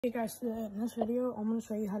Hey guys, in this video, I'm going to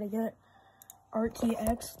show you how to get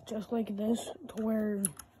RTX just like this to where,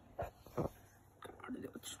 how to do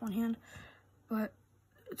it with just one hand, but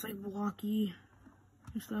it's like blocky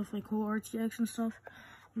and stuff, like whole RTX and stuff.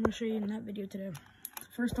 I'm going to show you in that video today.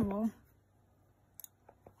 First of all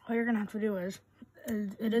you're going to have to do is,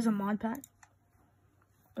 it is a mod pack,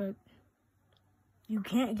 but you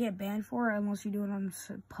can't get banned for it unless you do it on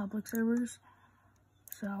public servers.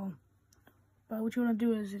 So, but what you want to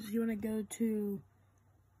do is you want to go to,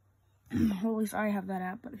 well, at least I have that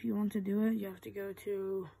app, but if you want to do it, you have to go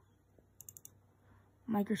to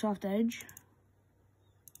Microsoft Edge.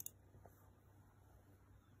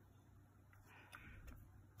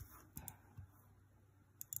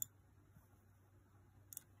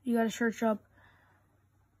 You got to search up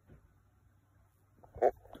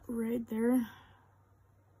right there,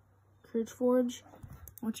 Forge.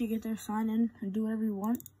 Once you get there, sign in and do whatever you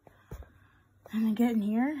want. And then get in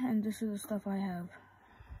here, and this is the stuff I have.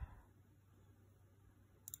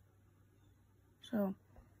 So,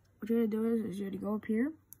 what you're gonna do is you're gonna go up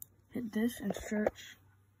here, hit this, and search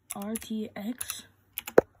RTX.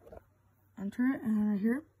 Enter it, and then right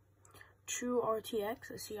here, True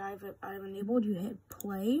RTX. See, I've enabled. You hit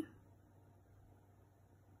play.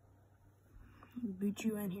 Boot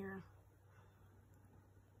you in here.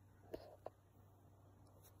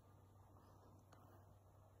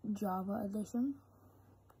 Java edition,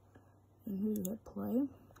 and here you hit play.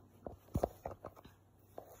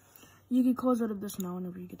 You can close out of this now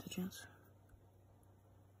whenever you get the chance.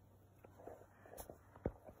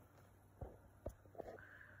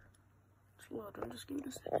 It's loading, just give me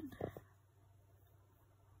a second.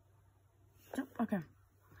 Yep, okay.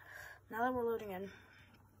 Now that we're loading in,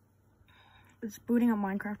 it's booting up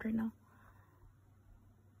Minecraft right now.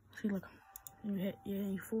 See, look,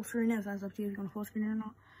 you full screen it, if that's up to you if you want full screen or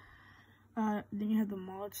not. Then you have the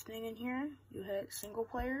mods thing in here. You hit single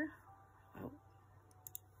player.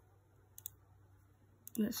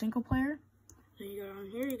 You hit single player. Then you go down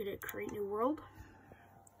here, you can hit create new world.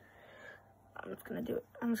 I'm just gonna do it.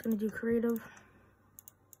 I'm just gonna do creative.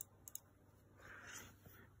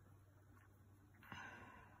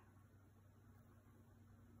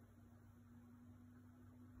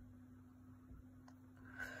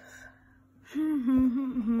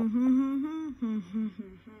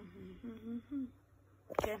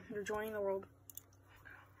 Okay, you're joining the world.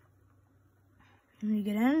 When you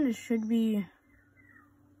get in, it should be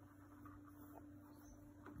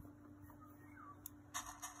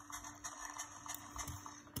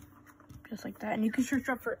just like that. And you can search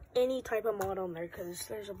up for any type of mod on there, because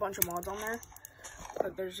there's a bunch of mods on there.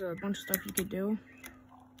 But there's a bunch of stuff you could do.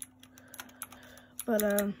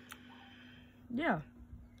 But yeah.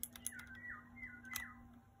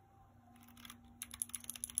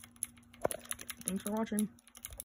 Thanks for watching.